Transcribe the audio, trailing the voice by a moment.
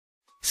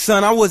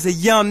Son, I was a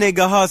young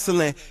nigga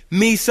hustling.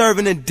 Me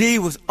serving a D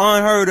was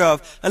unheard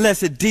of.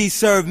 Unless a D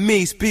served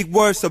me, speak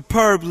words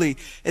superbly.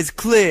 It's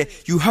clear,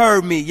 you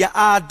heard me. Your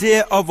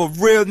idea of a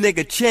real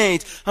nigga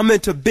changed. I'm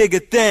into bigger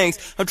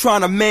things. I'm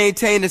trying to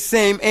maintain the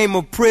same aim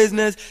of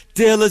prisoners,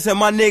 dealers, and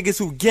my niggas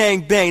who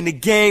gang bang. The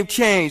game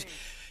changed.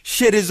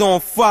 Shit is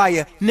on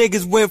fire.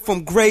 Niggas went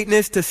from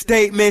greatness to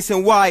statements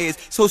and wires.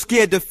 So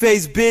scared to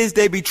face biz,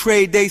 they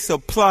betrayed they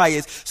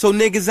suppliers. So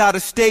niggas out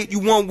of state, you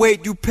want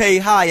weight, you pay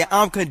higher.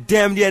 I'm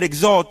condemned yet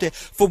exalted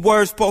for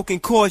words spoken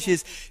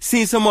cautious.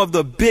 Seen some of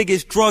the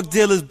biggest drug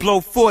dealers blow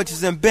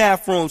fortunes in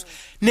bathrooms.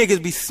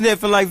 Niggas be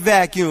sniffing like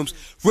vacuums.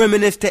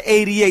 Reminisce to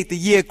 88, the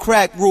year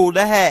crack ruled.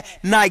 I had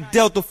Nike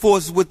Delta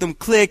Forces with them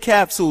clear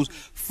capsules.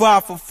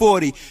 5 for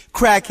 40.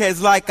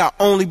 Crackheads like I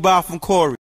only buy from Corey.